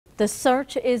The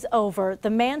search is over.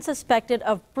 The man suspected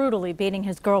of brutally beating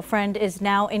his girlfriend is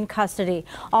now in custody.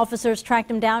 Officers tracked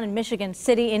him down in Michigan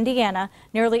City, Indiana,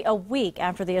 nearly a week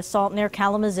after the assault near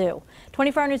Kalamazoo.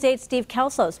 24 News 8's Steve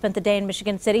Kelso spent the day in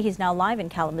Michigan City. He's now live in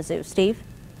Kalamazoo. Steve?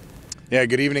 Yeah,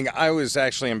 good evening. I was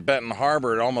actually in Benton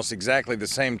Harbor at almost exactly the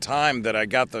same time that I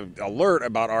got the alert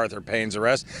about Arthur Payne's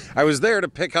arrest. I was there to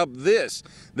pick up this.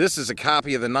 This is a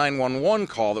copy of the 911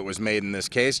 call that was made in this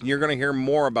case, and you're going to hear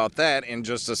more about that in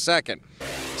just a second.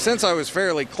 Since I was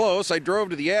fairly close, I drove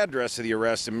to the address of the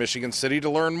arrest in Michigan City to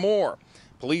learn more.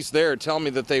 Police there tell me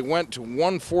that they went to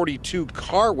 142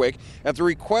 Carwick at the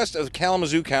request of the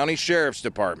Kalamazoo County Sheriff's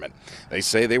Department. They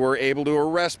say they were able to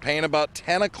arrest Payne about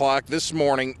 10 o'clock this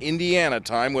morning, Indiana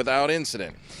time, without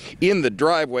incident. In the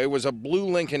driveway was a blue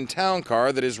Lincoln Town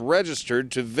car that is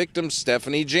registered to victim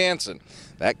Stephanie Jansen.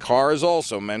 That car is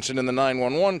also mentioned in the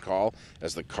 911 call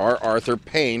as the car Arthur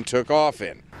Payne took off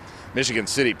in. Michigan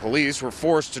City police were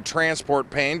forced to transport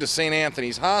Payne to St.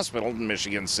 Anthony's Hospital in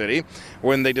Michigan City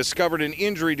when they discovered an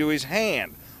injury to his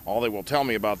hand. All they will tell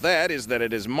me about that is that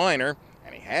it is minor,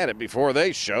 and he had it before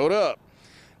they showed up.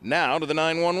 Now to the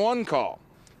 911 call.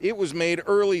 It was made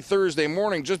early Thursday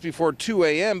morning, just before 2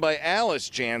 a.m. by Alice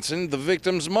Jansen, the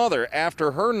victim's mother,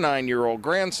 after her 9-year-old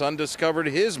grandson discovered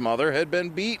his mother had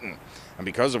been beaten. And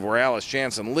because of where Alice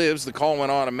Jansen lives, the call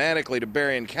went automatically to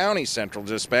Berrien County Central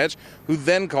Dispatch, who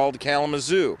then called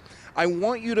Kalamazoo. I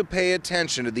want you to pay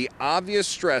attention to the obvious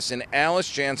stress in Alice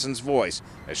Jansen's voice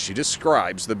as she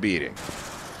describes the beating.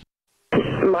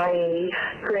 My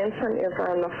grandson is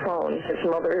on the phone. His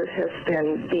mother has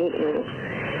been beaten.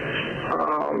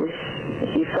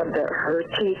 He said that her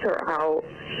teeth are out.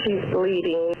 She's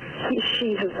bleeding.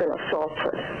 She has been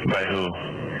assaulted. By who?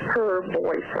 Her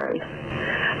boyfriend.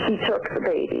 He took the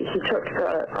baby. He took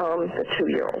the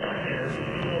 2-year-old.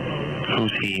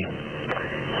 Who's he?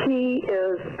 He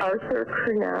is Arthur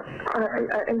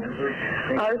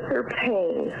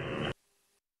Payne.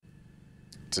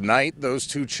 Tonight, those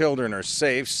two children are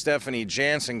safe. Stephanie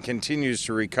Jansen continues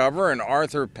to recover, and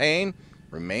Arthur Payne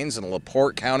remains in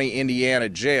LaPorte County, Indiana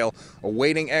jail,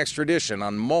 awaiting extradition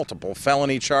on multiple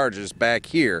felony charges back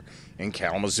here in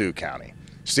Kalamazoo County.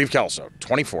 Steve Kelso,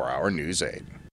 24 Hour News 8.